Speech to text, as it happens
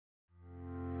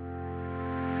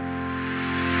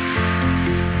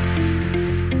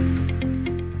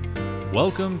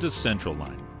Welcome to Central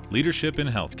Line, Leadership in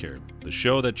Healthcare, the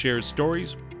show that shares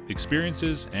stories,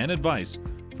 experiences, and advice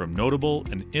from notable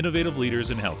and innovative leaders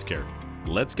in healthcare.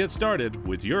 Let's get started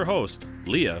with your host,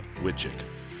 Leah Witchick.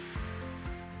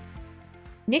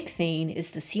 Nick Thane is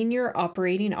the Senior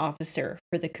Operating Officer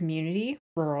for the Community,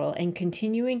 Rural, and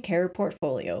Continuing Care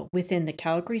portfolio within the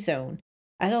Calgary Zone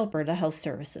at Alberta Health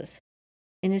Services.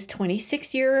 In his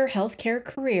 26-year healthcare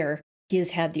career, he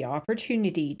has had the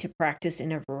opportunity to practice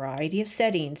in a variety of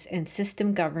settings and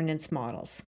system governance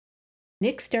models.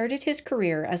 Nick started his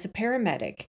career as a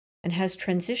paramedic and has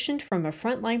transitioned from a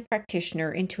frontline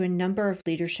practitioner into a number of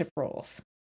leadership roles.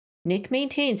 Nick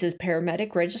maintains his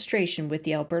paramedic registration with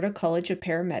the Alberta College of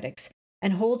Paramedics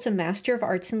and holds a Master of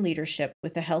Arts in Leadership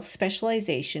with a health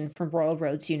specialization from Royal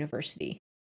Roads University.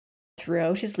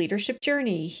 Throughout his leadership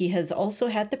journey, he has also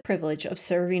had the privilege of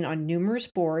serving on numerous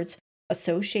boards,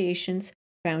 associations,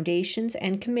 foundations,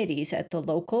 and committees at the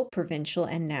local, provincial,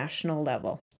 and national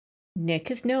level. Nick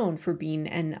is known for being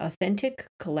an authentic,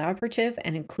 collaborative,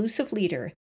 and inclusive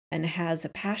leader and has a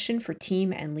passion for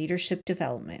team and leadership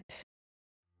development.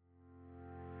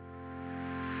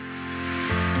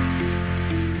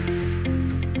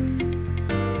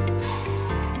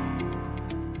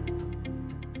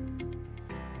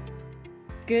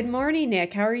 Good morning,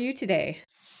 Nick. How are you today?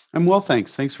 I'm well,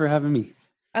 thanks. Thanks for having me.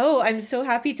 Oh, I'm so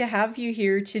happy to have you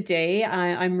here today.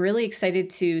 I'm really excited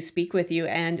to speak with you,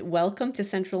 and welcome to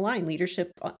Central Line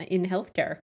Leadership in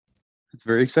Healthcare. It's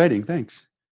very exciting. Thanks.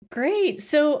 Great.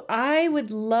 So I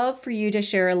would love for you to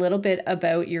share a little bit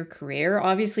about your career.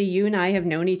 Obviously, you and I have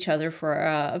known each other for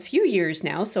a few years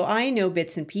now, so I know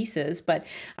bits and pieces, but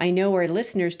I know our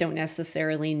listeners don't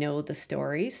necessarily know the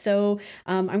story. So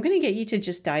I'm going to get you to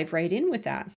just dive right in with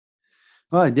that.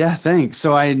 Well, yeah, thanks.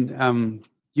 So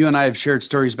you and I have shared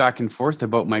stories back and forth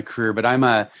about my career, but I am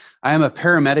a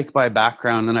paramedic by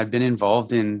background, and I've been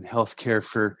involved in healthcare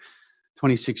for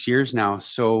 26 years now.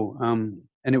 So,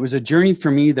 and it was a journey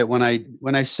for me that when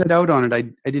I set out on it,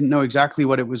 I didn't know exactly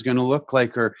what it was going to look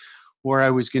like or where I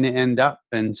was going to end up.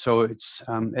 And so it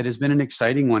has been an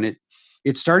exciting one.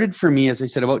 It started for me, as I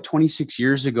said, about 26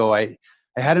 years ago. I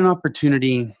had an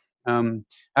opportunity,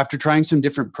 after trying some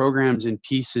different programs and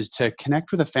pieces, to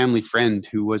connect with a family friend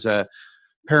who was a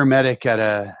paramedic at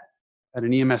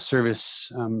an EMS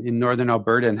service in Northern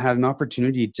Alberta, and had an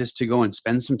opportunity just to go and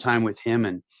spend some time with him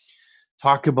and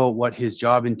talk about what his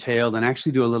job entailed and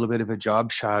actually do a little bit of a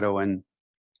job shadow. And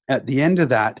at the end of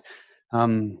that,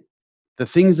 the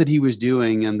things that he was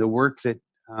doing and the work that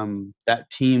that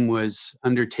team was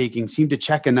undertaking seemed to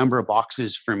check a number of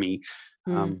boxes for me.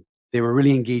 They were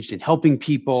really engaged in helping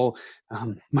people.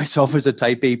 Myself as a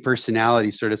type A personality,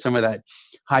 sort of some of that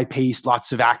high paced,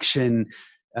 lots of action,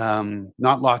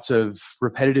 not lots of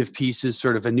repetitive pieces,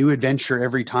 sort of a new adventure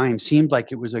every time seemed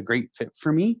like it was a great fit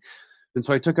for me. And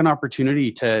so I took an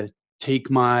opportunity to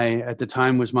take at the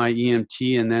time was my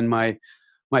EMT and then my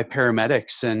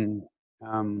paramedics,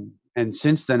 and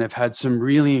since then I've had some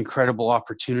really incredible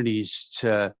opportunities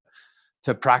to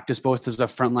practice both as a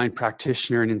frontline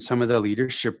practitioner and in some of the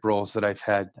leadership roles that I've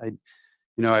had.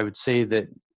 I would say that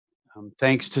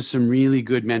thanks to some really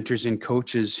good mentors and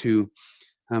coaches who,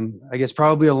 I guess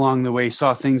probably along the way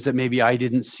saw things that maybe I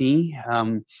didn't see,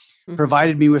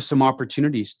 provided me with some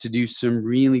opportunities to do some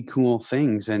really cool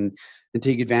things and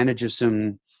take advantage of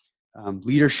some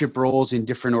leadership roles in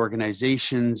different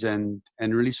organizations and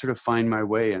really sort of find my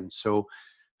way. And so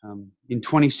in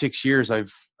 26 years,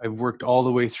 I've worked all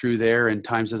the way through there, and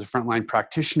times as a frontline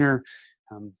practitioner,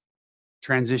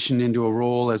 transitioned into a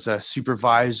role as a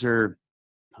supervisor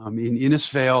in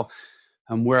Innisfail,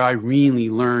 where I really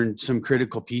learned some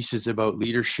critical pieces about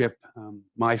leadership.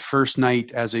 My first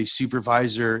night as a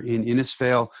supervisor in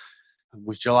Innisfail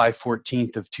was July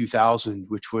 14th of 2000,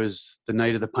 which was the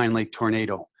night of the Pine Lake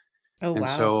tornado. Oh, and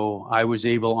wow. So I was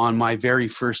able on my very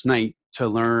first night to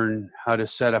learn how to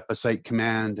set up a site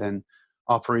command and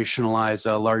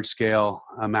operationalize a large-scale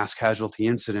mass casualty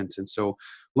incident. And so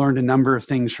learned a number of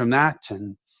things from that,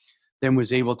 and then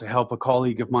was able to help a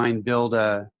colleague of mine build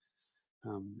a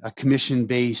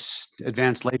commission-based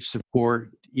advanced life support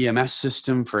EMS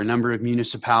system for a number of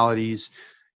municipalities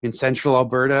in central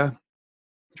Alberta,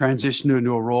 transitioned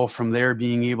into a role from there,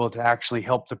 being able to actually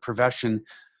help the profession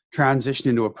transition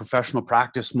into a professional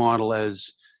practice model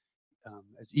as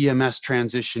EMS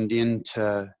transitioned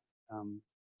into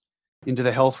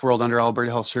the health world under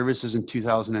Alberta Health Services in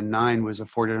 2009, was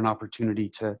afforded an opportunity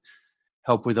to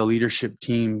help with a leadership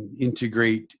team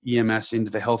integrate EMS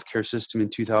into the healthcare system in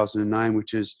 2009,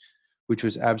 which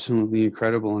was absolutely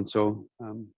incredible. And so,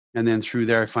 and then through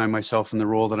there, I find myself in the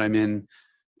role that I'm in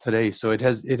today. So it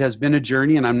has been a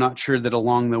journey, and I'm not sure that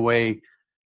along the way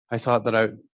I thought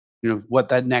that what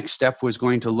that next step was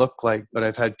going to look like, but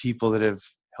I've had people that have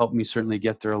helped me certainly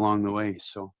get there along the way.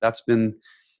 So that's been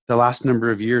the last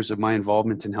number of years of my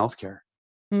involvement in healthcare.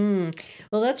 Mm.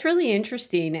 Well, that's really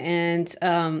interesting. And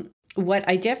what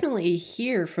I definitely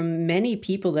hear from many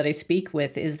people that I speak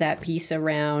with is that piece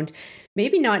around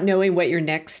maybe not knowing what your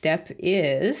next step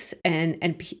is, and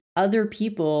other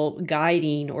people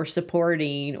guiding or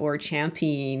supporting or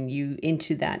championing you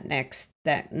into that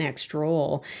next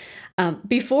role.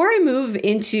 Before I move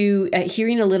into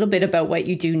hearing a little bit about what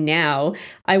you do now,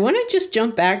 I want to just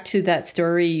jump back to that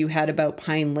story you had about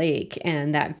Pine Lake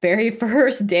and that very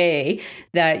first day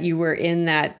that you were in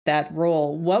that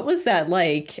role. What was that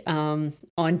like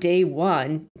on day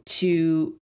one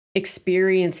to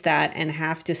experience that and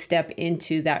have to step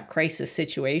into that crisis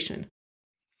situation?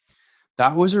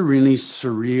 That was a really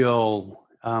surreal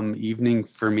evening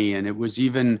for me, and it was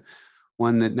even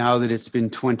one that, now that it's been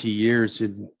 20 years,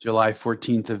 in July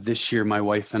 14th of this year, my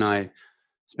wife and I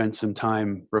spent some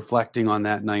time reflecting on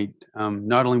that night.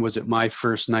 Not only was it my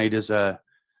first night as a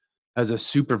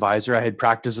supervisor, I had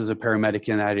practiced as a paramedic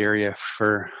in that area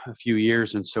for a few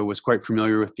years, and so was quite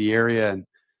familiar with the area, and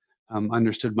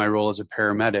understood my role as a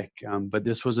paramedic. But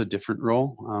this was a different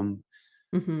role.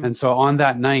 Hmm. And so on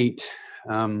that night,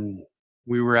 um,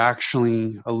 we were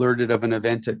actually alerted of an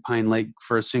event at Pine Lake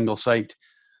for a single site.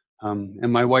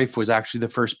 And my wife was actually the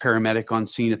first paramedic on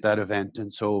scene at that event.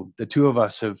 And so the two of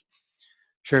us have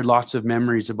shared lots of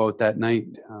memories about that night,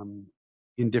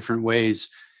 in different ways.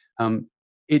 Um,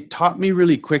 it taught me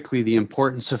really quickly the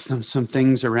importance of some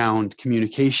things around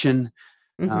communication,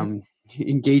 Hmm. um,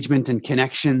 engagement and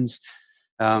connections,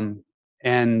 um,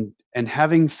 and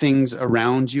having things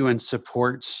around you and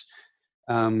supports,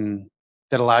 um,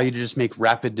 that allow you to just make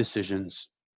rapid decisions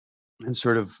and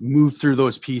sort of move through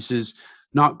those pieces,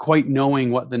 not quite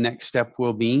knowing what the next step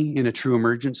will be in a true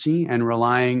emergency, and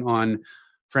relying on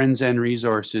friends and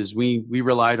resources. We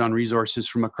relied on resources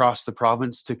from across the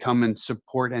province to come and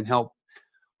support and help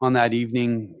on that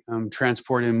evening,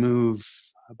 transport and move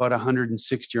about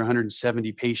 160 or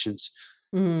 170 patients,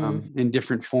 Mm. in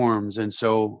different forms. And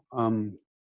so,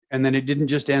 and then it didn't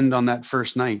just end on that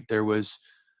first night. There was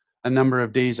a number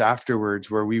of days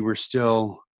afterwards where we were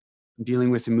still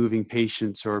dealing with the moving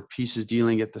patients or pieces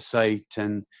dealing at the site.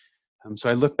 And so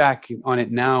I look back on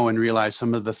it now and realize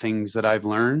some of the things that I've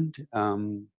learned,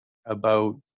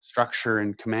 about structure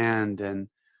and command, and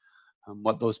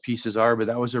what those pieces are. But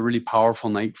that was a really powerful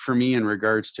night for me in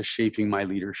regards to shaping my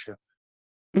leadership.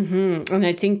 And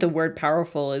I think the word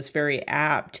powerful is very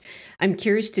apt. I'm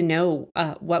curious to know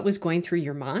what was going through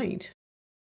your mind.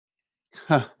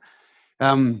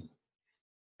 um,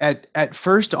 at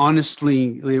first,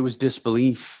 honestly, it was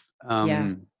disbelief.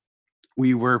 Yeah.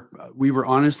 We were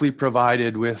honestly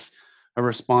provided with a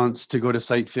response to go to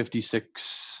Site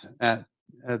 56 at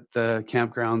the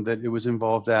campground that it was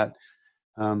involved at,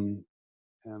 um,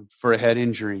 for a head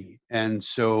injury. And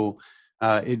so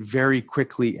it very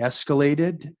quickly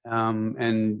escalated,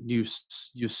 and you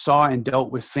saw and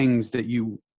dealt with things that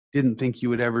you didn't think you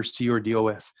would ever see or deal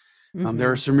with.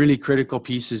 There are Mhm. some really critical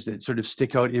pieces that sort of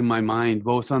stick out in my mind,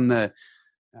 both um,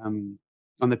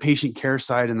 on the patient care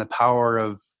side and the power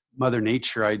of Mother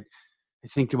Nature. I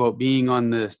think about being on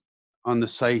the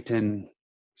site and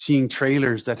seeing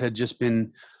trailers that had just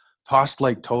been tossed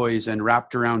like toys and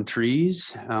wrapped around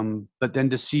trees. But then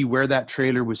to see where that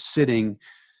trailer was sitting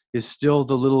is still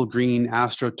the little green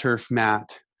AstroTurf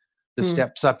mat, the Mm.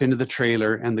 steps up into the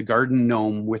trailer, and the garden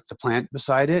gnome with the plant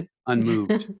beside it,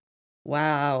 unmoved.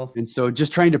 Wow. And so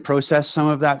just trying to process some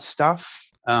of that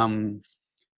stuff,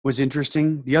 was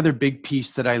interesting. The other big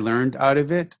piece that I learned out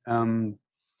of it, and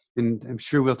I'm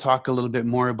sure we'll talk a little bit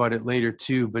more about it later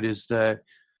too, but is the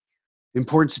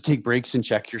importance to take breaks and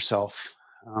check yourself.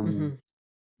 Um, Mhm.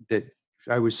 that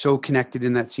I was so connected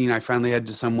in that scene, I finally had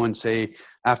to someone say,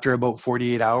 after about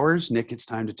 48 hours, Nick, it's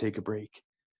time to take a break.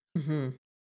 Mhm.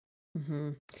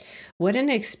 Mhm. What an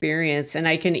experience, and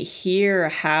I can hear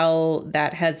how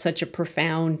that had such a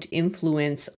profound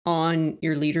influence on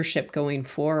your leadership going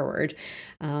forward.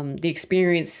 The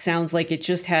experience sounds like it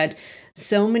just had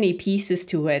so many pieces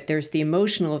to it. There's the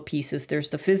emotional pieces, there's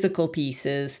the physical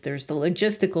pieces, there's the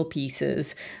logistical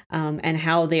pieces, and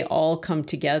how they all come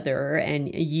together,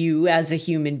 and you as a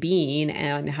human being,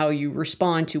 and how you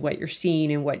respond to what you're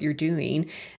seeing and what you're doing,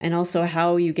 and also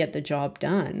how you get the job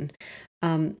done.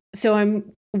 So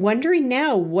I'm wondering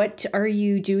now, what are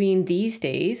you doing these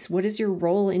days? What does your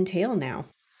role entail now?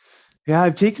 Yeah,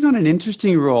 I've taken on an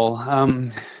interesting role.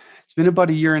 It's been about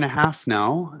a year and a half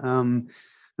now.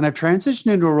 and I've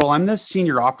transitioned into a role. I'm the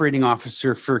senior operating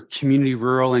officer for community,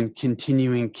 rural, and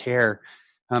continuing care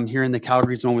here in the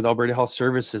Calgary zone with Alberta Health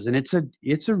Services, and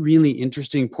it's a really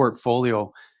interesting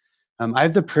portfolio. I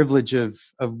have the privilege of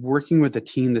working with a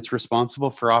team that's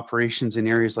responsible for operations in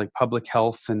areas like public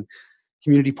health and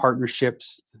community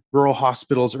partnerships, rural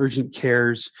hospitals, urgent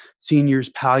cares, seniors,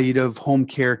 palliative, home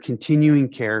care, continuing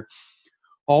care,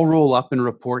 all roll up and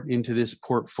report into this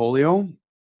portfolio.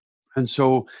 And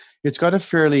so it's got a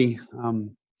fairly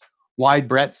wide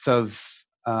breadth of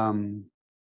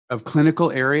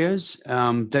clinical areas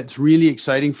that's really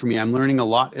exciting for me. I'm learning a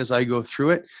lot as I go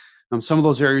through it. Some of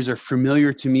those areas are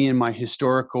familiar to me in my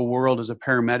historical world as a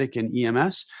paramedic in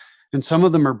EMS, and some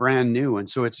of them are brand new. And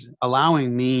so it's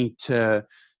allowing me to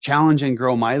challenge and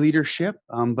grow my leadership,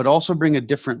 but also bring a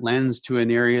different lens to an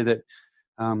area that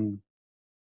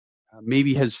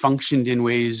maybe has functioned in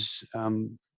ways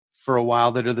for a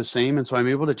while that are the same. And so I'm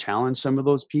able to challenge some of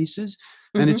those pieces,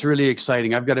 and it's really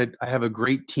exciting. I have a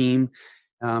great team.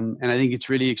 And I think it's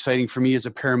really exciting for me as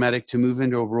a paramedic to move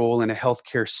into a role in a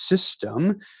healthcare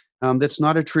system that's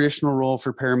not a traditional role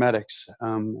for paramedics.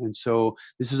 And so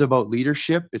this is about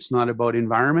leadership. It's not about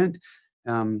environment.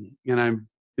 And I've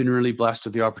been really blessed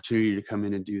with the opportunity to come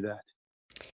in and do that.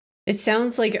 It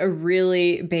sounds like a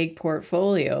really big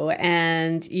portfolio.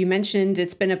 And you mentioned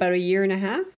it's been about a year and a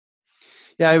half?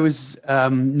 Yeah, it was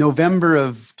November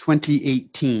of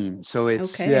 2018. So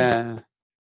it's Okay.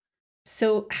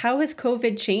 So how has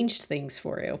COVID changed things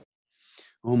for you?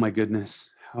 oh my goodness,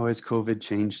 how has COVID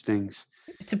changed things?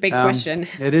 It's a big question.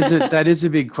 That is a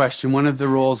big question. One of the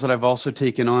roles that I've also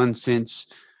taken on since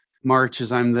March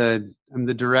is I'm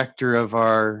the director of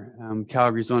our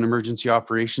Calgary Zone Emergency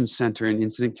Operations Center and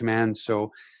Incident Command.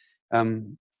 So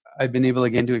um, I've been able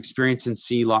again to experience and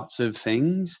see lots of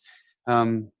things.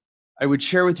 I would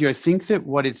share with you. I think that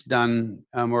what it's done,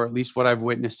 or at least what I've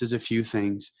witnessed, is a few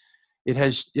things. It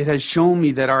has shown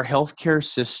me that our healthcare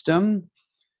system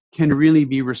can really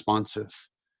be responsive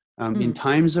in Mm,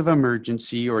 times of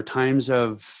emergency or times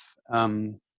of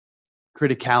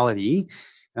criticality.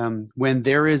 When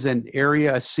there is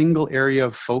a single area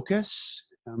of focus,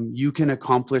 you can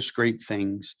accomplish great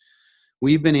things.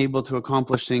 We've been able to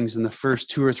accomplish things in the first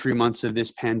 2 or 3 months of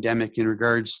this pandemic in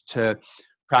regards to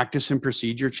practice and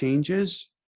procedure changes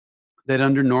that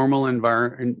under normal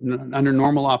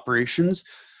operations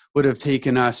would have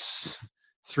taken us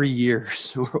 3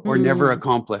 years or never mm,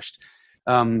 accomplished.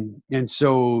 And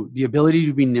so the ability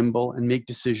to be nimble and make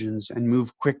decisions and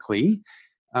move quickly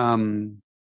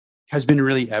has been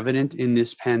really evident in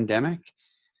this pandemic.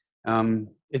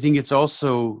 I think it's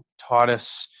also taught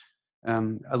us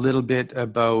a little bit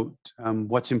about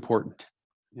what's important.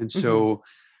 And mhm. so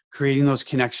creating those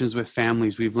connections with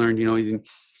families, we've learned,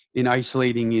 in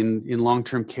isolating in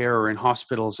long-term care or in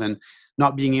hospitals and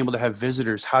not being able to have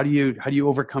visitors, how do you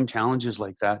overcome challenges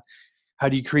like that? How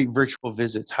do you create virtual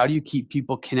visits? How do you keep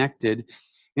people connected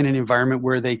in an environment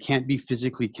where they can't be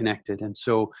physically connected? And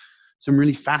so some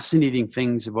really fascinating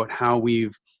things about how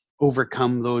we've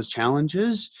overcome those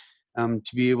challenges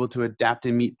to be able to adapt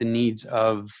and meet the needs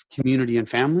of community and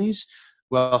families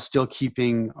while still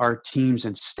keeping our teams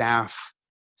and staff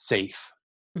safe.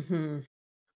 Mhm.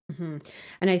 Mhm.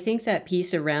 And I think that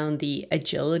piece around the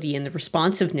agility and the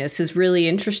responsiveness is really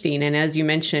interesting. And as you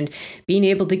mentioned, being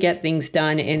able to get things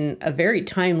done in a very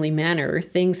timely manner,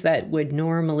 things that would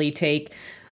normally take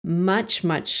much,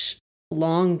 much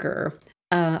longer.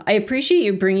 I appreciate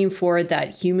you bringing forward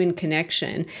that human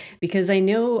connection because I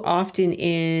know often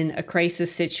in a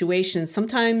crisis situation,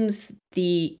 sometimes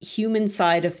the human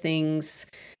side of things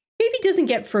maybe doesn't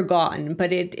get forgotten,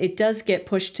 but it does get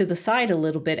pushed to the side a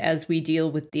little bit as we deal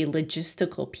with the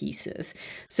logistical pieces.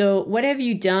 So, what have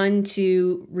you done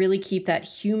to really keep that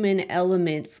human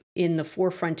element in the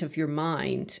forefront of your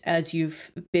mind as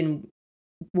you've been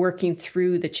working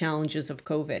through the challenges of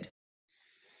COVID?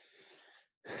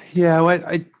 Yeah, well,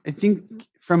 I think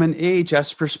from an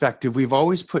AHS perspective, we've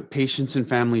always put patients and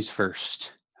families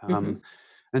first. Hmm.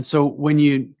 And so when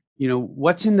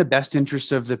what's in the best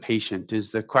interest of the patient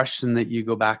is the question that you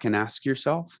go back and ask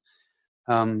yourself.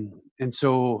 And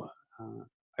so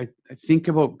I think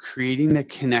about creating the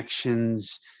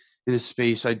connections in a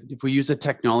space. If we use a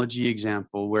technology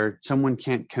example where someone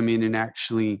can't come in and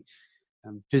actually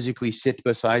physically sit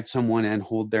beside someone and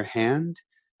hold their hand,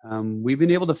 we've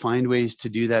been able to find ways to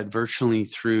do that virtually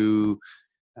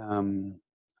um,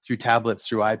 through tablets,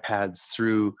 through iPads,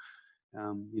 through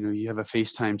you have a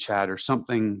FaceTime chat or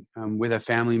something with a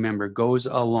family member goes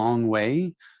a long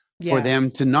way for Yeah.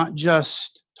 them to not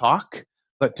just talk,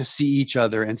 but to see each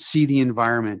other and see the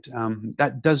environment.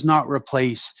 That does not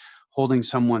replace holding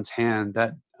someone's hand.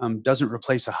 That doesn't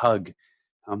replace a hug,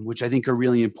 which I think are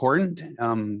really important.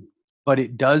 But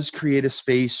it does create a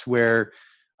space where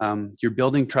you're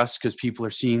building trust because people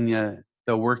are seeing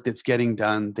the work that's getting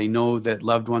done. They know that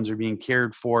loved ones are being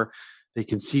cared for. They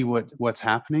can see what's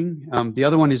happening. The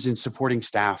other one is in supporting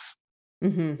staff.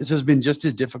 Mm-hmm. This has been just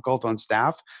as difficult on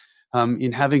staff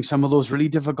in having some of those really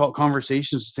difficult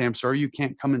conversations to say, I'm sorry you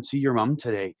can't come and see your mom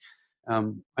today.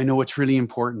 I know it's really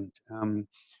important.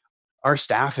 Our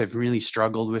staff have really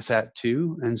struggled with that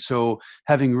too. And so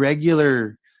having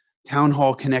regular town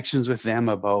hall connections with them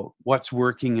about what's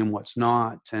working and what's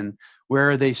not, and where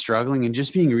are they struggling, and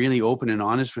just being really open and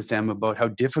honest with them about how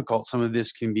difficult some of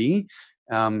this can be,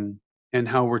 and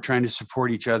how we're trying to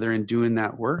support each other in doing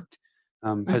that work,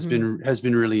 has Mm-hmm.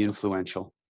 been really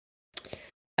influential.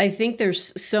 I think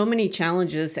there's so many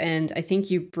challenges, and I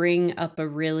think you bring up a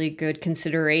really good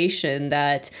consideration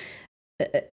that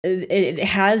it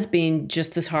has been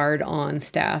just as hard on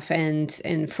staff, and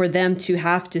for them to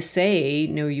have to say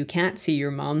no, you can't see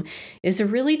your mom, is a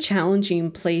really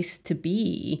challenging place to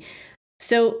be.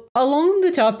 So, along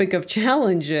the topic of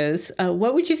challenges,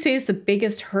 what would you say is the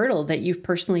biggest hurdle that you've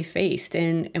personally faced,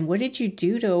 and what did you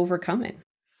do to overcome it?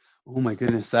 Oh my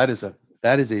goodness, that is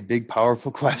a big,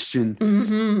 powerful question.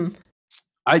 Hmm.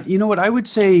 You know what I would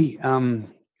say,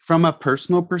 from a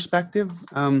personal perspective,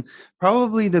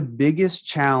 probably the biggest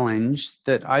challenge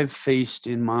that I've faced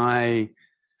in my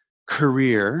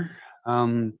career,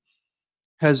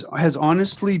 has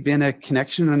honestly been a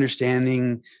connection and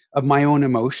understanding of my own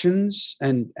emotions,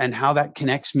 and how that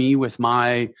connects me with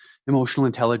my emotional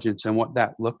intelligence and what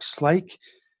that looks like.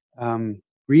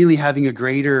 Really having a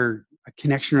greater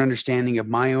connection or understanding of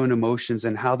my own emotions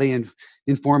and how they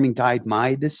inform and guide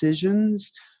my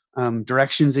decisions,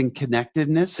 directions, and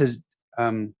connectedness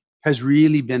has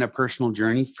really been a personal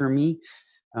journey for me,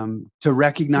 to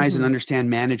recognize and Hmm. understand,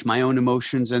 manage my own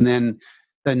emotions, and then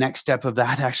the next step of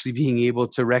that actually being able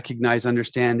to recognize,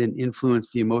 understand, and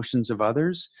influence the emotions of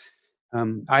others.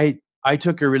 I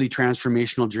took a really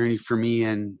transformational journey for me,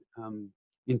 and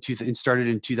it started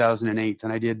in 2008,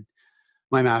 and I did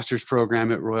my master's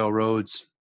program at Royal Roads,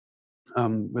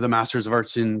 with a master's of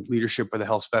arts in leadership with a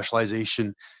health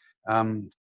specialization. Um,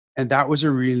 and that was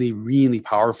a really, really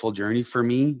powerful journey for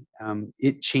me.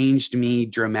 It changed me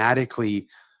dramatically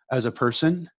as a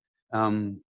person,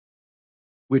 um,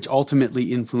 which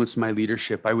ultimately influenced my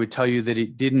leadership. I would tell you that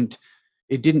it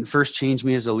didn't first change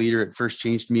me as a leader. It first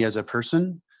changed me as a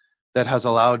person. That has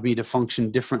allowed me to function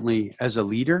differently as a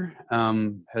leader,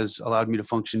 has allowed me to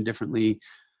function differently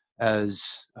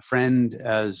as a friend,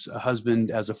 as a husband,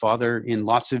 as a father in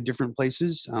lots of different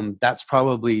places. That's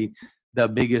probably the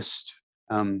biggest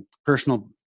personal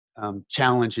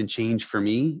challenge and change for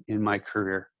me in my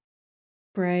career.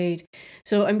 Right.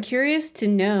 So I'm curious to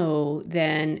know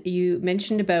then, you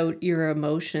mentioned about your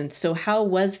emotions. So, how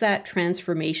was that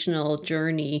transformational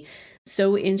journey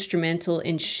so instrumental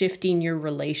in shifting your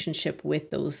relationship with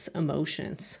those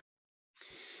emotions?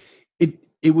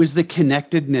 It was the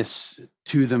connectedness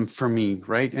to them for me,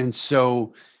 right? And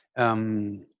so,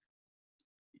 um,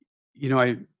 you know,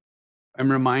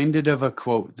 I'm reminded of a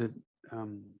quote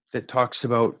that talks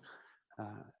about,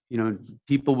 uh,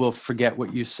 people will forget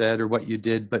what you said or what you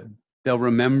did, but they'll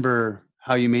remember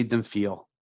how you made them feel.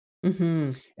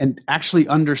 Hmm. And actually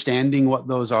understanding what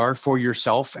those are for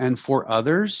yourself and for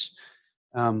others,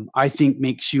 I think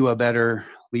makes you a better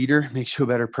leader, makes you a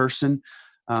better person.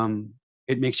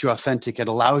 It makes you authentic. It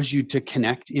allows you to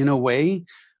connect in a way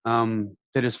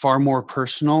that is far more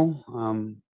personal,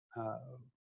 uh,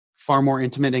 far more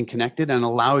intimate and connected, and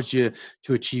allows you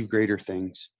to achieve greater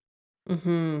things.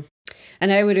 Hmm.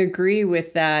 And I would agree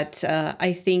with that.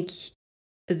 I think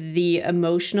the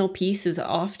emotional piece is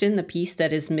often the piece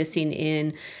that is missing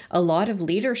in a lot of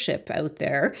leadership out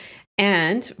there.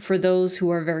 And for those who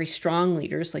are very strong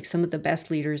leaders, like some of the best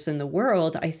leaders in the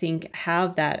world, I think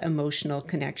have that emotional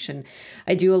connection.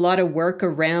 I do a lot of work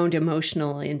around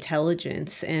emotional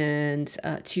intelligence. And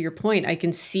to your point, I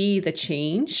can see the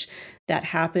change that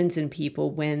happens in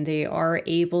people when they are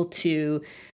able to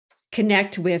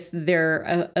connect with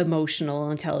their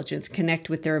emotional intelligence, connect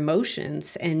with their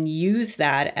emotions, and use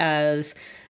that as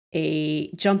a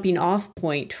jumping off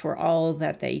point for all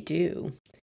that they do.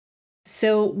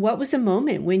 So, what was a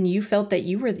moment when you felt that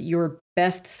you were your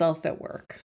best self at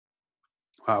work?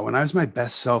 When I was my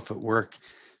best self at work,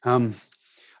 um,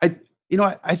 I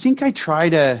think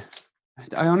I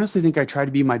honestly think I try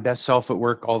to be my best self at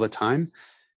work all the time.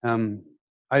 Um,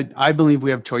 I believe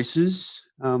we have choices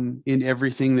in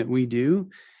everything that we do,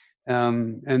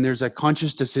 and there's a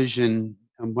conscious decision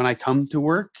when I come to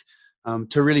work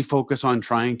to really focus on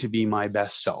trying to be my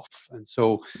best self. And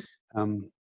so,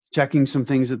 checking some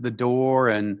things at the door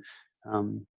and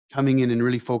coming in and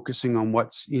really focusing on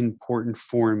what's important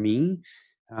for me.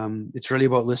 It's really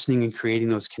about listening and creating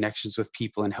those connections with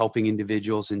people and helping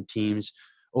individuals and teams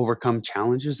overcome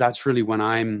challenges. That's really when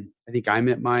I think I'm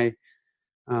at my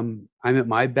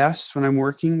best when I'm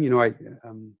working.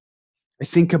 I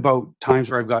think about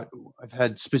times where I've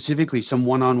had specifically some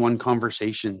one-on-one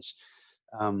conversations,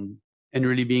 and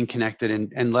really being connected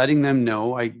and letting them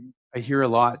know. I hear a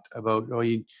lot about, oh,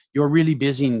 you're really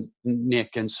busy,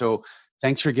 Nick, and so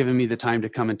thanks for giving me the time to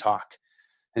come and talk.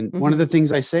 And one of the Mm-hmm.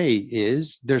 things I say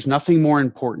is, there's nothing more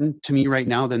important to me right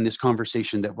now than this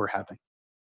conversation that we're having,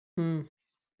 Mm.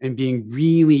 and being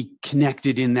really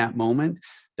connected in that moment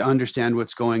to understand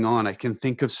what's going on. I can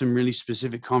think of some really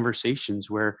specific conversations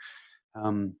where,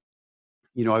 um,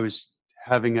 I was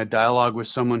having a dialogue with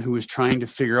someone who was trying to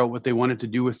figure out what they wanted to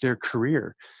do with their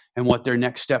career and what their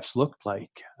next steps looked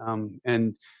like.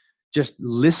 And just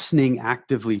listening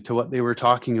actively to what they were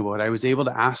talking about, I was able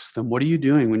to ask them, what are you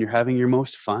doing when you're having your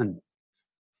most fun?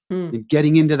 Mm. And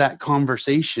getting into that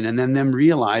conversation, and then them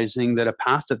realizing that a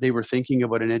path that they were thinking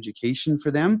about in education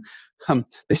for them,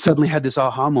 they suddenly had this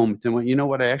aha moment and went, you know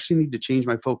what, I actually need to change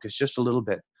my focus just a little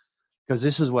bit, because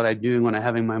this is what I'm doing when I'm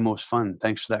having my most fun.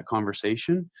 Thanks for that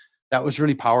conversation. That was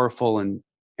really powerful and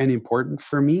important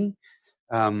for me.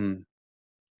 Um,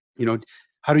 you know,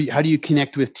 how do you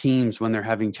connect with teams when they're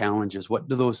having challenges? What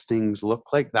do those things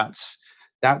look like? That's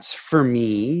for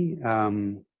me,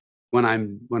 when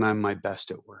I'm my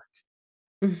best at work.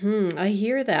 I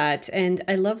hear that. And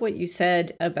I love what you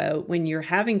said about when you're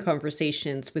having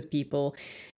conversations with people,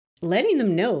 letting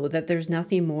them know that there's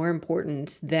nothing more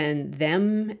important than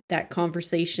them, that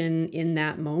conversation in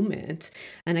that moment.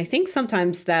 And I think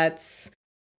sometimes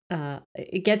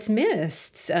it gets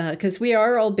missed because we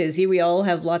are all busy. We all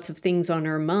have lots of things on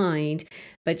our mind,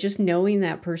 but just knowing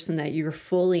that person, that you're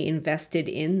fully invested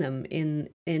in them in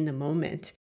the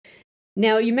moment.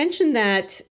 Now, you mentioned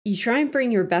that you try and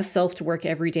bring your best self to work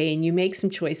every day and you make some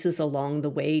choices along the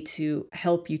way to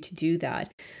help you to do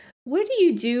that. What do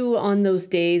you do on those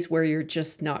days where you're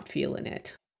just not feeling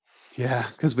it? Yeah,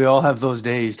 because we all have those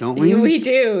days, don't we? We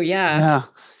do, yeah. Yeah.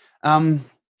 Um,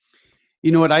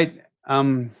 you know what? I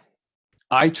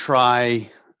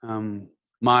try,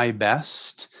 my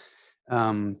best,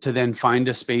 to then find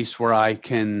a space where I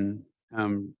can,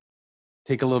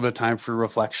 take a little bit of time for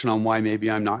reflection on why maybe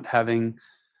I'm not having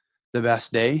the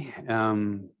best day.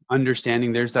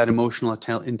 Understanding there's that emotional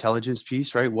intelligence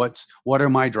piece, right? What are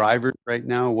my drivers right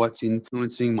now? What's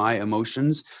influencing my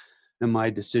emotions and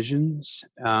my decisions?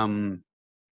 And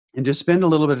just spend a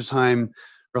little bit of time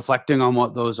reflecting on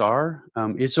what those are.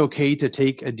 It's okay to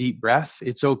take a deep breath.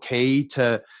 It's okay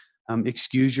to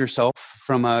excuse yourself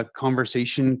from a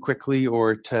conversation quickly,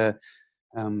 or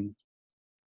um,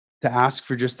 to ask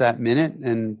for just that minute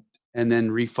and then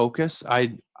refocus.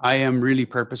 I am really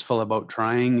purposeful about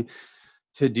trying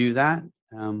to do that.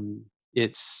 Um,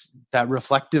 it's that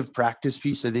reflective practice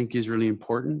piece, I think, is really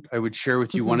important. I would share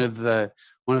with you one Mhm.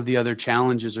 of the other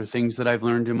challenges or things that I've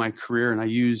learned in my career, and I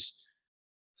use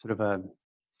sort of a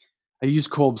I use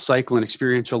Kolb's cycle and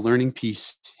experiential learning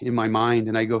piece in my mind,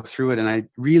 and I go through it, and I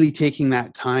really taking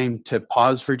that time to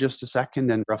pause for just a second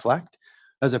and reflect,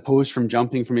 as opposed from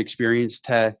jumping from experience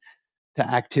to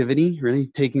activity. Really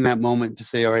taking that moment to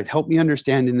say, all right, help me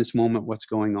understand in this moment what's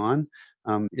going on,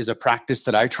 is a practice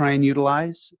that I try and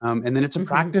utilize, and then it's a Mhm.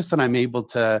 practice that I'm able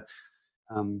to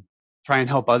um, try and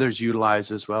help others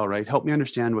utilize as well. Right, help me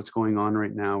understand what's going on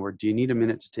right now, or do you need a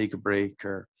minute to take a break,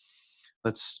 or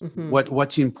Mhm.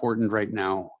 what's important right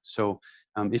now. So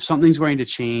if something's going to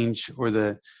change, or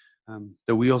the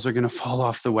wheels are going to fall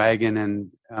off the wagon,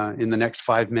 and in the next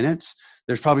 5 minutes,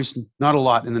 there's probably not a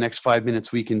lot in the next 5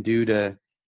 minutes we can do to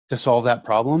solve that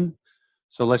problem.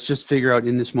 So let's just figure out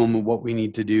in this moment what we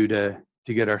need to do to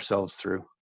get ourselves through.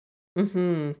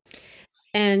 Mhm.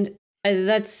 And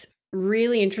that's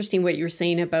really interesting what you're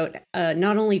saying about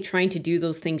not only trying to do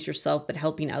those things yourself, but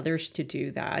helping others to do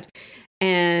that.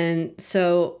 And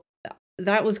so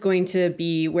that was going to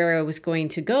be where I was going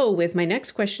to go with my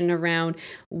next question around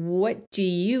what do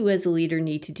you as a leader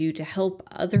need to do to help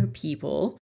other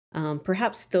people?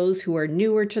 Perhaps those who are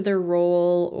newer to their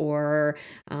role, or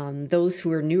those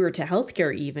who are newer to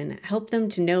healthcare, even help them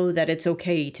to know that it's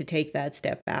okay to take that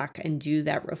step back and do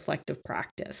that reflective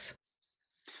practice.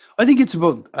 I think it's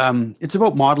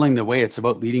about modeling the way. It's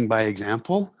about leading by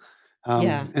example.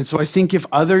 Yeah. And so I think if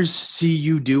others see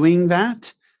you doing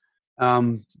that,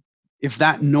 um, if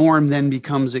that norm then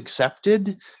becomes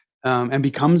accepted, and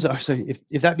becomes,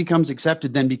 if that becomes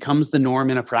accepted, then becomes the norm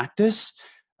in a practice,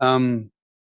 um,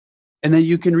 and then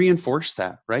you can reinforce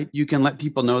that, right? You can let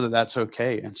people know that that's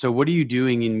okay. And so what are you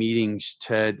doing in meetings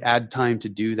to add time to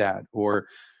do that? Or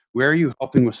where are you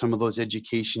helping with some of those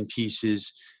education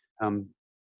pieces, um,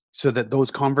 so that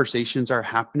those conversations are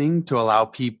happening to allow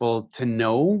people to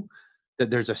know that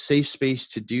there's a safe space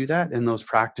to do that, and those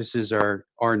practices are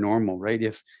normal, right?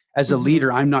 If as a Mm-hmm.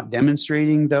 leader I'm not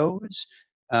demonstrating those,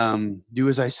 do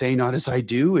as I say, not as I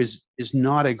do, is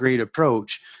not a great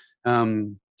approach,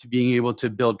 to being able to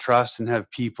build trust and have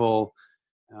people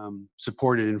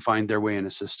supported and find their way in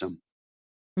a system.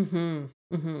 Mm-hmm.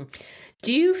 Mm-hmm.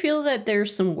 Do you feel that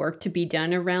there's some work to be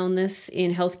done around this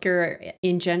in healthcare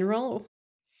in general?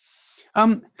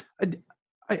 Um,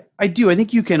 I, I do. I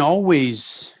think you can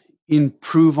always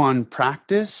improve on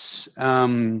practice.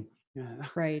 Yeah,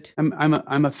 Right.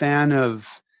 I'm a fan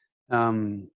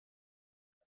um,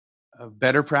 of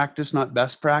better practice, not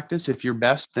best practice. If you're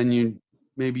best, then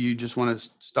maybe you just want to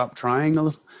stop trying a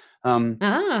little. Um,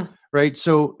 Ah, right.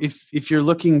 So if you're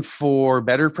looking for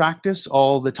better practice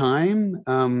all the time,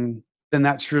 then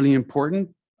that's really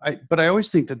important. But I always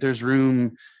think that there's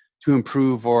room to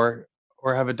improve, or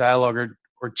have a dialogue,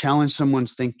 or challenge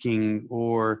someone's thinking,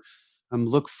 or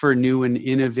look for new and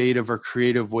innovative or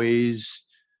creative ways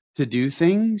to do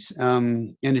things.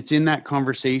 And it's in that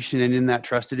conversation and in that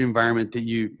trusted environment that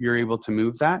you're able to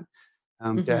move that, to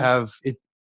mm-hmm. have it,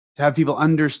 to have people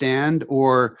understand,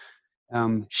 or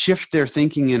shift their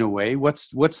thinking in a way.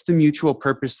 What's the mutual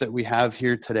purpose that we have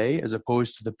here today, as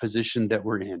opposed to the position that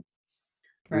we're in?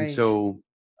 And Right. so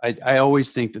I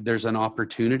always think that there's an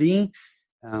opportunity,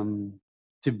 um,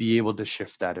 to be able to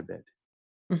shift that a bit.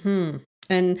 Mm-hmm.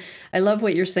 And I love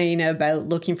what you're saying about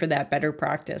looking for that better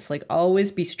practice. Like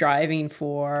always be striving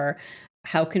for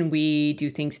how can we do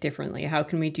things differently? How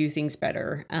can we do things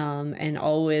better? And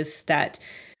always that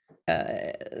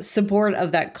support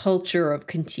of that culture of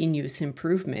continuous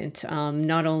improvement,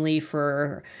 not only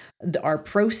for our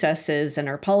processes and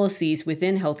our policies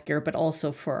within healthcare, but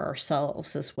also for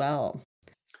ourselves as well.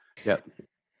 Yep.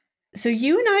 So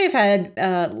you and I have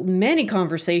had many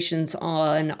conversations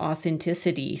on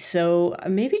authenticity. So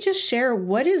maybe just share,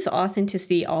 what is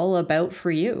authenticity all about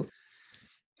for you?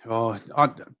 Oh,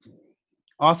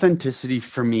 authenticity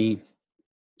for me,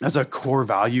 as a core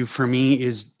value for me,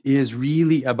 is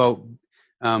really about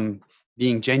um,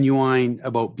 being genuine,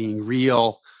 about being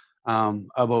real,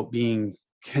 about being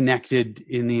connected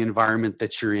in the environment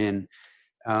that you're in.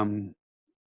 Um,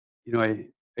 you know, I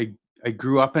I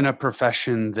grew up in a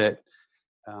profession that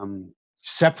um,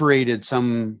 separated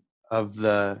some of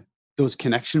the those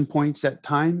connection points at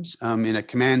times, in a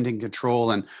command and control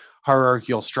and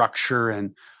hierarchical structure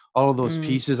and all of those Mm,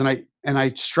 pieces. And I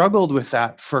struggled with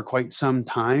that for quite some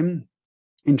time,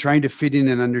 in trying to fit in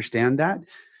and understand that.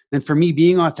 And for me,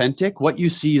 being authentic, what you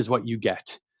see is what you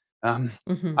get. Um,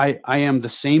 hmm I am the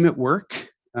same at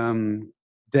work,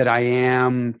 that I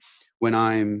am when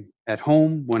I'm at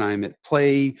home, when I'm at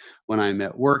play, when I'm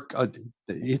at work.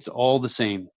 It's all the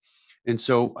same. And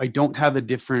so I don't have a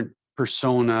different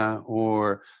persona,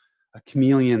 or a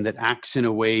chameleon that acts in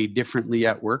a way differently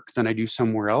at work than I do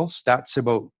somewhere else. That's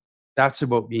about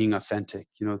being authentic.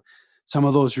 Some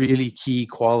of those really key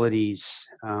qualities.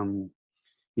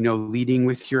 Leading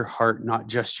with your heart, not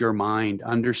just your mind.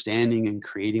 Understanding and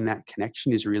creating that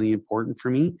connection is really important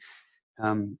for me,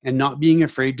 and not being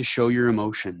afraid to show your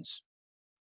emotions.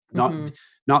 Not hmm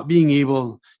not being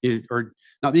able, or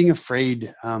not being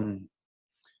afraid,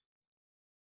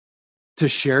 to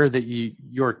share that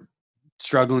you're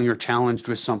struggling or challenged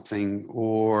with something.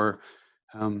 Or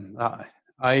um, uh,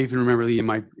 I even remember,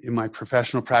 in my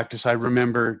professional practice, I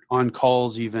remember on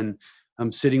calls, even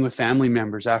sitting with family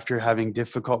members after having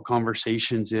difficult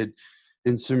conversations,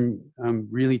 in some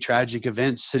really tragic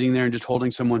events, sitting there and just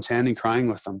holding someone's hand and crying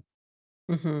with them,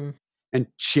 hmm and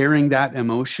sharing that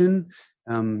emotion,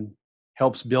 um,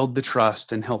 helps build the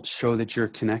trust and helps show that you're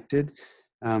connected,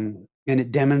 and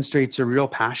it demonstrates a real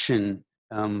passion,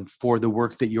 for the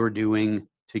work that you're doing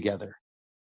together.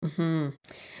 hmm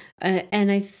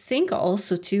and I think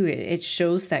also too, it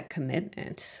shows that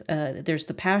commitment. There's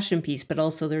the passion piece, but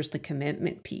also there's the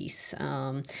commitment piece.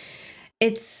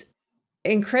 It's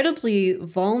incredibly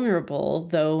vulnerable,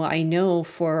 though, I know,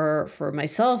 for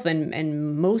myself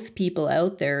and most people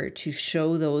out there, to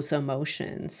show those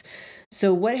emotions.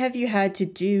 So what have you had to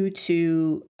do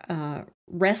to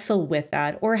wrestle with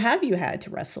that, or have you had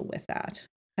to wrestle with that?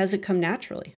 Has it come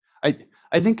naturally?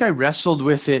 I think I wrestled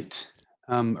with it,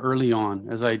 early on,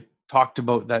 as I talked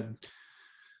about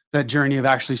that journey of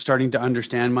actually starting to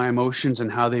understand my emotions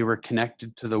and how they were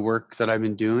connected to the work that I've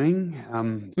been doing.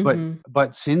 But Mhm.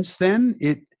 but since then,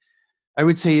 I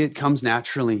would say it comes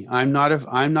naturally. I'm not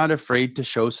afraid to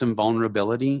show some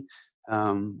vulnerability.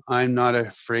 I'm not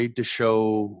afraid to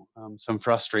show some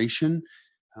frustration.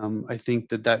 I think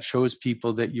that that shows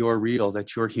people that you're real,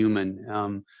 that you're human,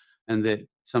 and that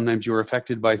sometimes you're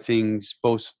affected by things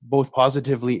both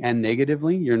positively and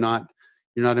negatively. You're not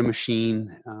a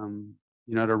machine.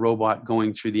 You're not a robot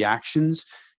going through the actions.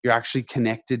 You're actually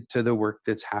connected to the work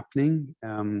that's happening,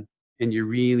 and you're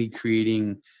really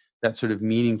creating that sort of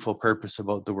meaningful purpose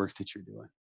about the work that you're doing.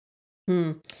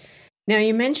 Hmm. Now,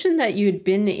 you mentioned that you'd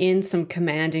been in some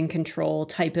command and control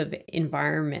type of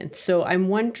environments. So I'm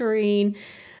wondering,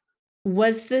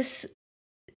 was this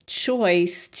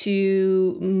choice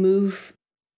to move,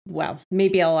 well,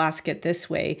 maybe I'll ask it this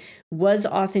way. Was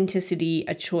authenticity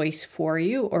a choice for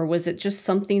you, or was it just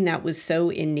something that was so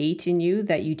innate in you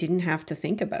that you didn't have to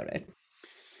think about it?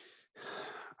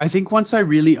 I think once I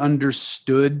really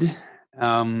understood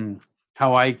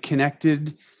how I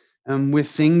connected with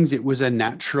things, it was a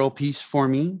natural piece for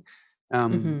me.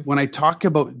 Hmm. When I talk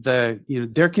about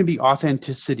there can be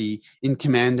authenticity in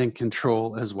command and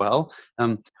control as well.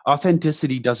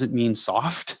 Authenticity doesn't mean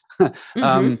soft,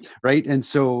 Hmm. right? And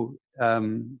so,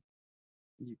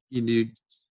 you know,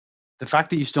 the fact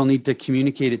that you still need to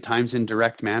communicate at times in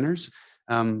direct manners,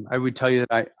 I would tell you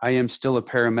that I am still a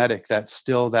paramedic. That's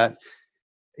still that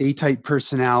A-type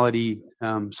personality,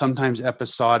 sometimes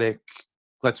episodic,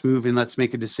 let's move and let's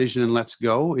make a decision and let's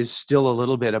go, is still a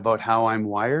little bit about how I'm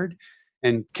wired.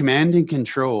 And command and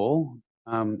control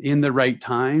in the right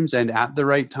times and at the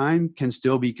right time can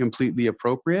still be completely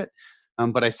appropriate.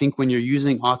 But I think when you're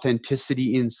using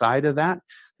authenticity inside of that,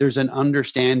 there's an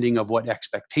understanding of what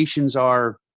expectations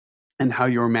are and how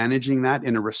you're managing that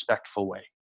in a respectful way.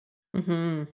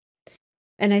 Hmm.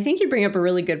 And I think you bring up a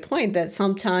really good point that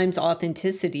sometimes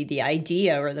authenticity, the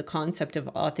idea or the concept of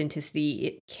authenticity,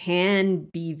 it can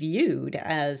be viewed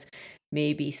as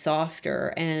maybe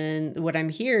softer. And what I'm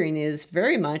hearing is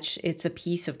very much it's a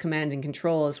piece of command and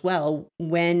control as well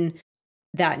when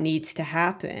that needs to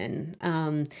happen.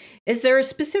 Is there a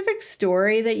specific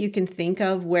story that you can think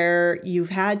of where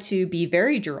you've had to be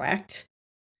very direct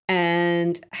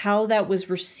and how that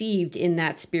was received in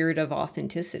that spirit of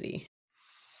authenticity?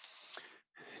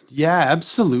 Yeah,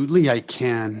 absolutely, I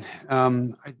can.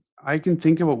 I can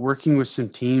think about working with some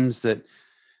teams that,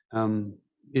 um,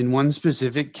 in one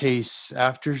specific case,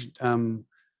 after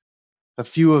a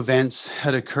few events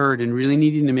had occurred and really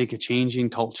needing to make a change in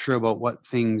culture about what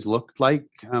things looked like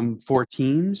for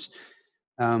teams,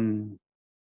 um,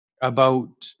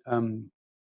 about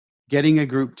getting a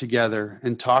group together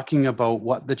and talking about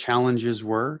what the challenges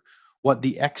were, what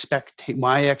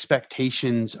my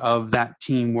expectations of that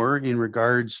team were in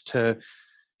regards to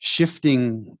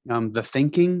shifting the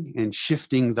thinking and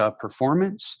shifting the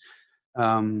performance,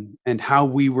 and how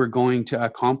we were going to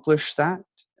accomplish that,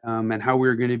 and how we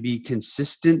were going to be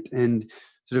consistent and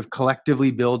sort of collectively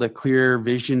build a clear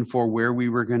vision for where we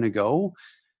were going to go.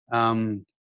 um,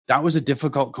 that was a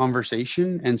difficult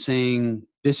conversation, and saying,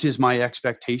 this is my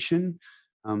expectation,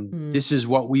 Mm. this is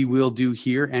what we will do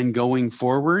here, and going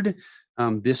forward,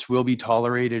 this will be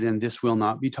tolerated and this will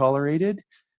not be tolerated.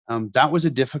 That was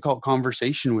a difficult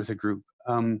conversation with a group.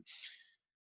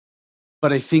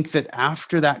 But I think that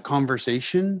after that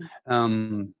conversation,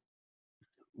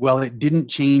 well, it didn't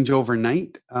change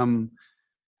overnight.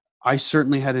 I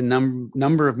certainly had a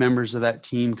number of members of that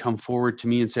team come forward to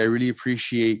me and say, I really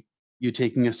appreciate you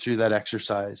taking us through that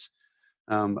exercise,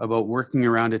 about working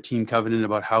around a team covenant,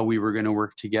 about how we were going to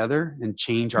work together and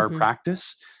change our Mhm.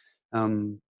 practice.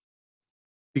 Um,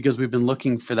 because we've been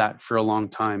looking for that for a long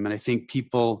time. And I think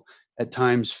people at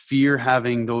times fear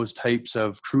having those types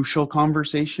of crucial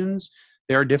conversations.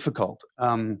 They are difficult.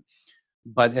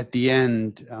 But at the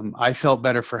end, I felt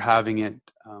better for having it.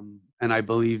 And I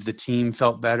believe the team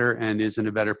felt better and is in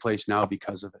a better place now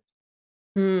because of it.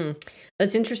 Hmm.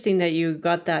 That's interesting that you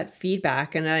got that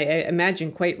feedback, and I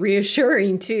imagine quite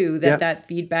reassuring too that Yeah. that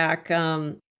feedback,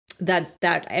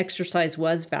 that exercise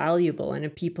was valuable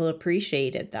and people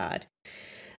appreciated that.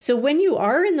 So when you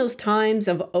are in those times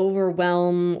of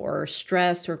overwhelm or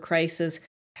stress or crisis,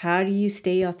 how do you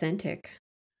stay authentic?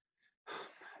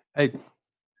 I,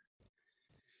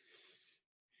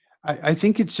 I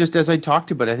think it's just as I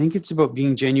talked about, I think it's about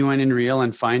being genuine and real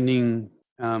and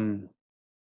um,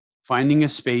 finding a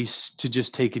space to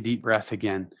just take a deep breath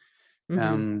again.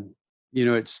 Mhm.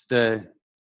 It's the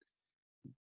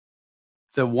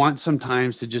want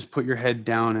sometimes to just put your head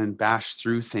down and bash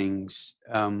through things,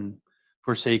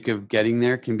 for sake of getting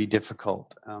there, can be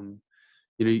difficult.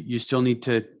 You still need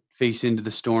to face into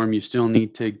the storm. You still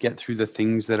need to get through the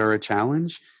things that are a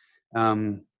challenge.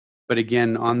 Um, But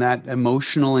again, on that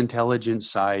emotional intelligence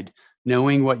side,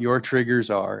 knowing what your triggers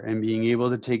are and being able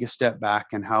to take a step back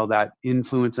and how that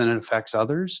influence and affects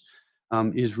others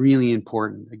is really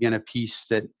important. Again, a piece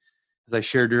that, as I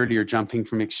shared earlier, jumping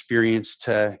from experience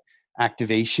to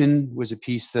activation was a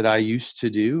piece that I used to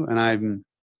do, and I'm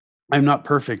not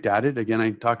perfect at it. Again,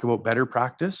 I talk about better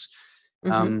practice,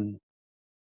 Hmm. um,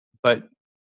 but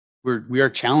we are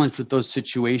challenged with those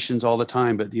situations all the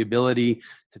time. But the ability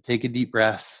to take a deep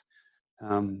breath,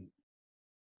 um,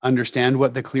 understand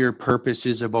what the clear purpose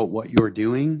is about what you're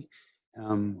doing,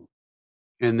 um,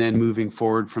 and then moving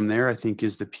forward from there, I think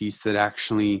is the piece that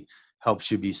actually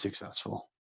helps you be successful.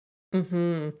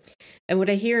 Hmm. And what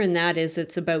I hear in that is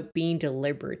it's about being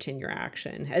deliberate in your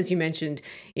action. As you mentioned,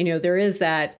 there is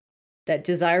that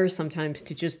desire sometimes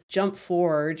to just jump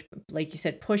forward, like you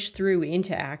said, push through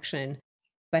into action.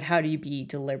 But how do you be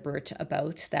deliberate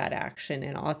about that action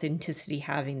and authenticity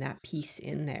having that piece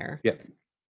in there? Yeah.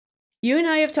 You and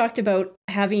I have talked about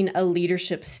having a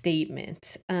leadership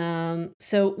statement.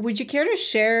 So, would you care to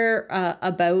share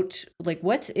about like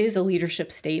what is a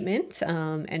leadership statement?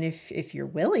 And if you're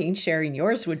willing, sharing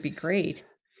yours would be great.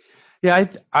 Yeah,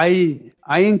 I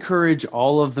encourage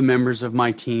all of the members of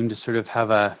my team to sort of have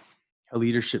a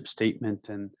leadership statement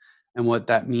and what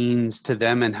that means to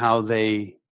them and how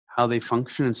they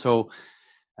function. And so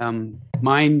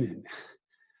mine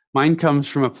comes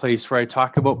from a place where I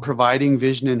talk about providing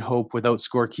vision and hope without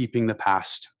scorekeeping the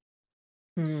past.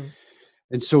 Hmm.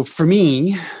 And so for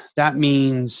me, that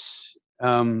means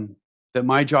that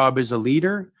my job as a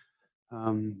leader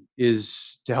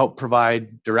is to help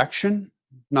provide direction,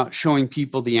 not showing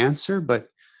people the answer, but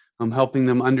helping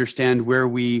them understand where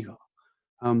we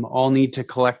all need to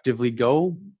collectively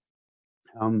go.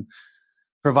 Um,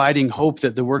 Providing hope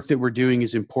that the work that we're doing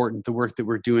is important, the work that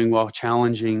we're doing, while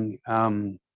challenging,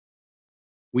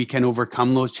 we can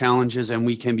overcome those challenges and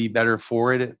we can be better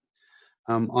for it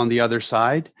on the other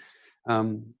side.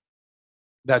 Um,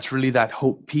 that's really that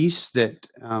hope piece that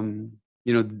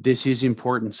this is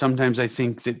important. Sometimes I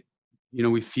think that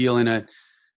we feel in a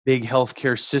big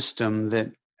healthcare system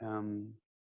that um,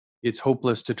 it's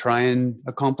hopeless to try and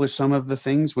accomplish some of the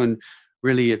things when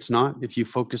really it's not. If you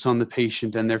focus on the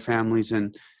patient and their families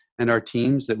and our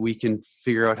teams, that we can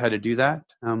figure out how to do that.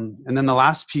 And then the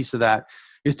last piece of that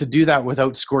is to do that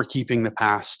without scorekeeping the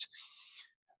past.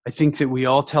 I think that we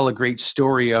all tell a great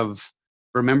story of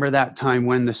remember that time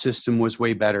when the system was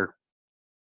way better.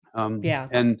 Yeah.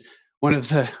 And one of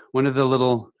the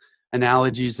little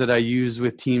analogies that I use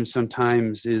with teams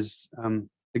sometimes is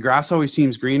the grass always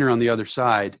seems greener on the other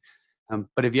side.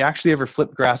 But if you actually ever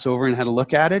flip grass over and had a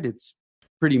look at it, it's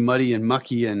pretty muddy and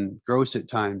mucky and gross at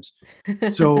times.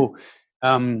 So,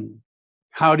 um,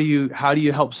 how do you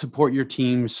help support your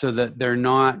team so that they're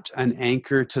not an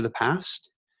anchor to the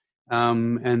past,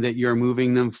 and that you're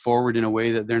moving them forward in a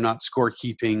way that they're not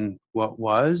scorekeeping what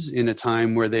was in a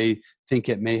time where they think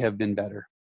it may have been better?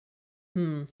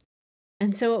 Hmm.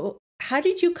 And so, how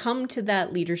did you come to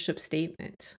that leadership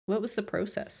statement? What was the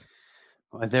process?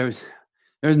 There's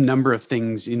a number of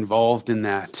things involved in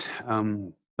that,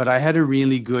 but I had a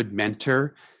really good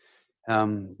mentor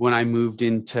when I moved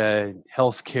into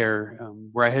healthcare,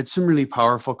 where I had some really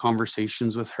powerful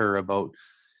conversations with her about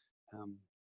um,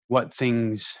 what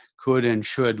things could and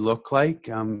should look like.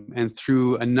 And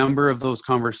through a number of those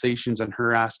conversations and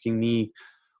her asking me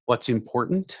what's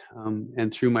important,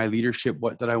 and through my leadership,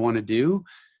 what did I want to do,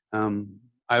 um,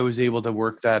 I was able to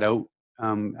work that out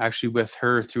actually with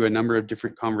her through a number of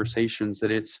different conversations,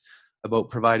 that it's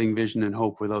about providing vision and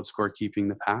hope without scorekeeping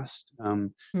the past. Hmm.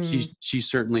 She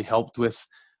certainly helped with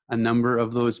a number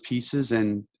of those pieces,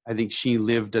 and I think she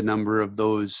lived a number of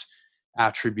those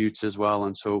attributes as well.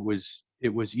 And so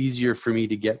it was easier for me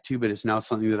to get to, but it's now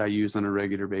something that I use on a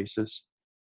regular basis.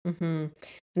 Hmm.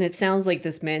 And it sounds like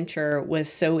this mentor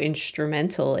was so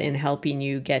instrumental in helping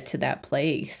you get to that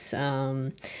place,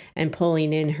 and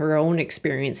pulling in her own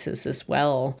experiences as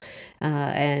well,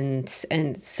 and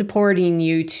supporting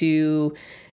you to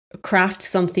craft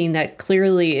something that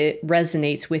clearly it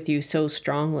resonates with you so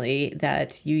strongly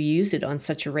that you use it on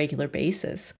such a regular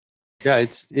basis. Yeah,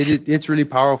 it's really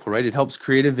powerful, right? It helps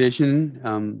create a vision.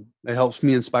 It helps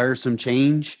me inspire some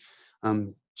change,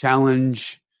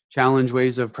 challenge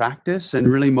ways of practice,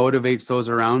 and really motivates those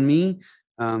around me,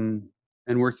 um,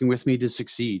 and working with me to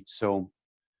succeed. So,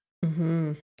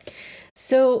 Hmm.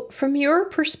 So, from your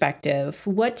perspective,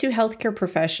 what do healthcare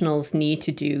professionals need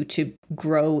to do to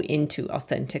grow into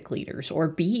authentic leaders or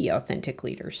be authentic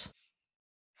leaders?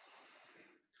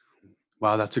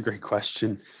 wow, that's a great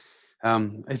question.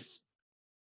 Um, I, th-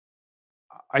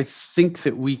 I think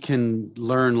that we can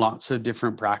learn lots of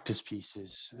different practice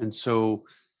pieces. And so,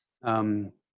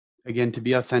 um, again, to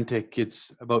be authentic,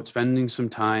 it's about spending some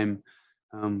time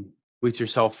with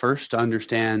yourself first to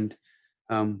understand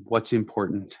what's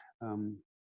important.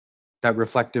 That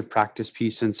reflective practice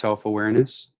piece and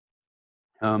self-awareness,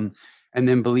 um, and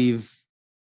then believe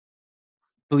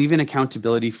in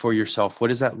accountability for yourself. What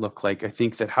does that look like? I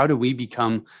think that how do we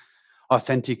become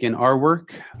authentic in our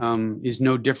work is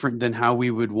no different than how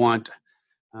we would want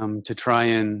to try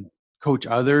and coach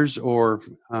others, or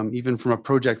even from a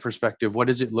project perspective, what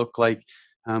does it look like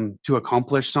to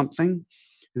accomplish something?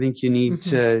 I think you need Hmm.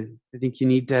 to. I think you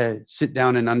need to sit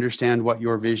down and understand what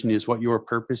your vision is, what your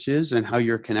purpose is, and how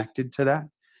you're connected to that.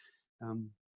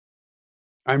 Um,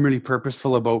 I'm really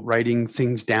purposeful about writing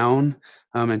things down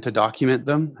and to document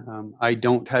them. I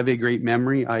don't have a great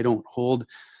memory. I don't hold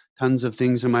tons of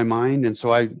things in my mind, and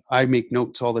so I make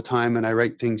notes all the time and I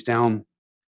write things down.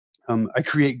 I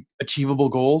create achievable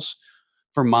goals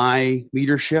for my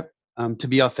leadership to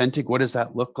be authentic. What does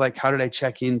that look like? How did I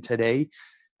check in today?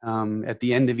 At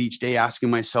the end of each day, asking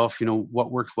myself,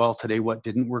 what worked well today, what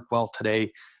didn't work well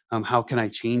today, how can I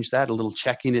change that? A little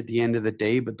check in at the end of the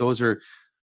day. But those are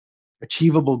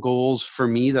achievable goals for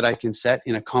me that I can set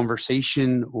in a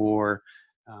conversation, or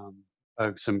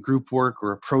some group work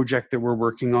or a project that we're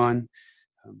working on.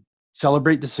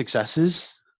 Celebrate the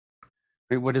successes.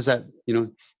 Right? What does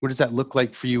that look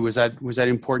like for you? Was that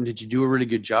important? Did you do a really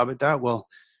good job at that? Well,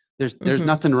 there's Hmm.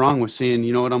 nothing wrong with saying,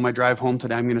 you know what, on my drive home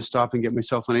today, I'm going to stop and get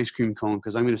myself an ice cream cone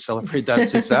because I'm going to celebrate that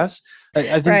success.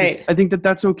 Right. I think that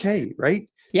that's okay, right?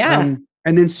 Yeah.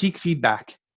 And then seek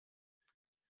feedback,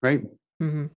 right?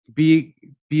 Hmm. be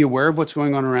be aware of what's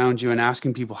going on around you and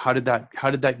asking people, how did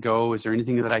that go? Is there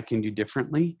anything that I can do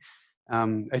differently?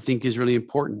 I think is really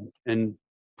important. And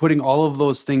putting all of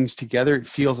those things together, it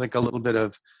feels like a little bit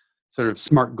of sort of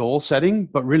smart goal setting,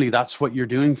 but really that's what you're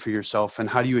doing for yourself. And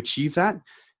how do you achieve that?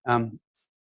 um,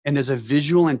 and as a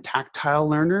visual and tactile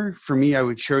learner, for me, I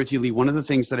would share with you, Lee, one of the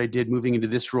things that I did moving into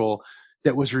this role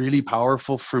that was really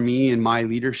powerful for me in my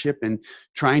leadership and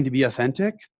trying to be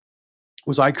authentic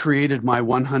was I created my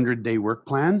 100-day work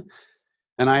plan,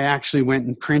 and I actually went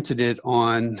and printed it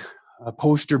on a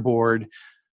poster board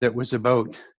that was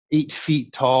about 8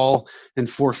 feet tall and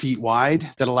 4 feet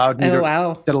wide that allowed me Oh, to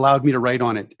wow. write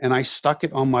on it. And I stuck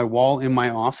it on my wall in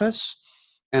my office,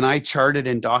 and I charted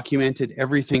and documented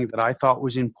everything that I thought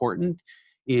was important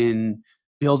in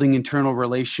building internal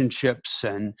relationships,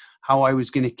 and how I was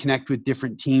going to connect with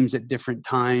different teams at different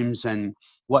times, and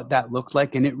what that looked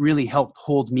like. And it really helped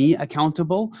hold me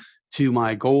accountable to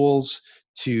my goals,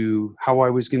 to how I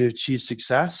was going to achieve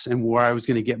success, and where I was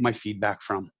going to get my feedback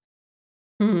from.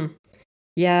 Hmm.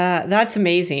 Yeah, that's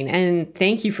amazing. And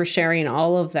thank you for sharing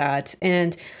all of that.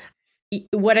 And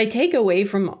what I take away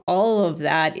from all of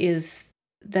that is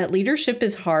that leadership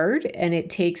is hard and it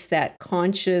takes that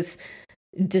conscious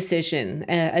decision.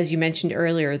 As you mentioned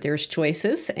earlier, there's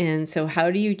choices. And so,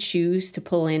 how do you choose to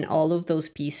pull in all of those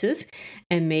pieces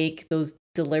and make those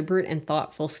deliberate and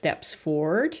thoughtful steps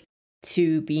forward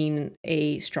to being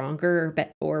a stronger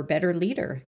or better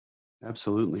leader?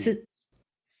 Absolutely. So,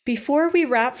 before we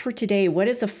wrap for today, what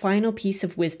is a final piece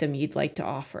of wisdom you'd like to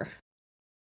offer?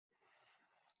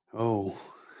 Oh,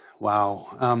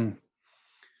 wow.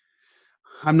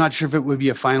 I'm not sure if it would be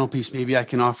a final piece. Maybe I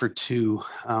can offer two.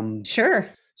 Sure.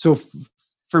 So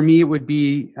for me, it would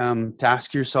be to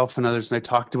ask yourself and others, and I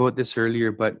talked about this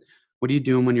earlier, but what are you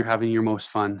doing when you're having your most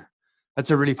fun? That's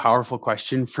a really powerful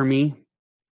question for me.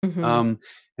 Hmm. Um,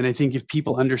 and I think if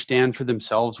people understand for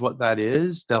themselves what that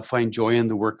is, they'll find joy in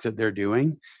the work that they're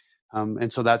doing.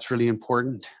 And so that's really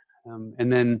important.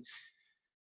 And then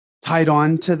tied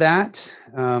on to that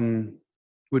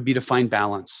would be to find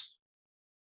balance.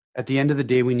 At the end of the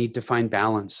day, we need to find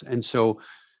balance. And so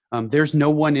there's no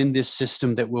one in this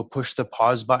system that will push the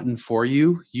pause button for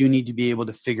you. You need to be able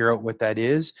to figure out what that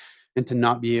is, and to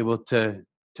not be able to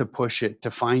push it, to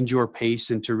find your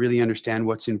pace and to really understand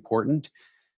what's important.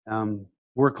 Um,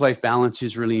 Work-life balance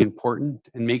is really important,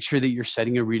 and make sure that you're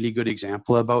setting a really good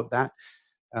example about that,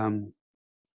 um,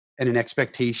 and an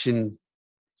expectation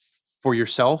for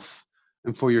yourself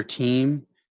and for your team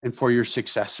and for your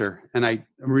successor. And I'm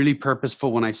really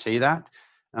purposeful when I say that.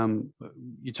 Um,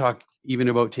 you talk even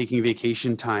about taking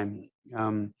vacation time.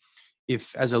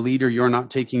 If as a leader you're not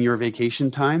taking your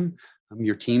vacation time,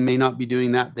 your team may not be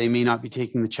doing that. They may not be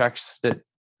taking the checks that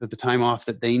the time off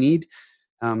that they need.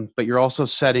 But you're also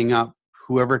setting up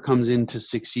whoever comes in to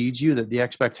succeed you, that the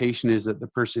expectation is that the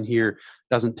person here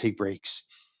doesn't take breaks.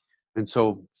 And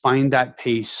so find that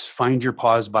pace, find your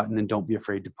pause button, and don't be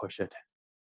afraid to push it.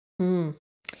 Hmm.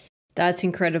 That's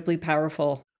incredibly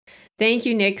powerful. Thank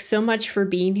you, Nick, so much for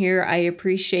being here. I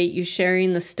appreciate you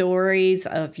sharing the stories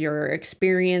of your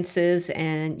experiences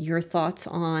and your thoughts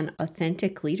on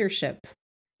authentic leadership.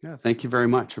 Yeah, thank you very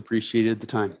much. Appreciated the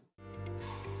time.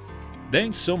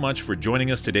 Thanks so much for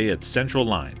joining us today at Central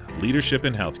Line, Leadership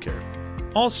in Healthcare.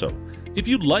 Also, if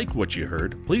you like what you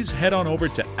heard, please head on over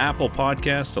to Apple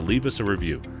Podcasts to leave us a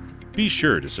review. Be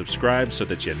sure to subscribe so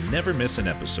that you never miss an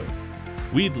episode.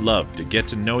 We'd love to get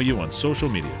to know you on social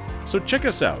media, so check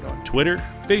us out on Twitter,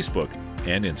 Facebook,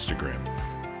 and Instagram.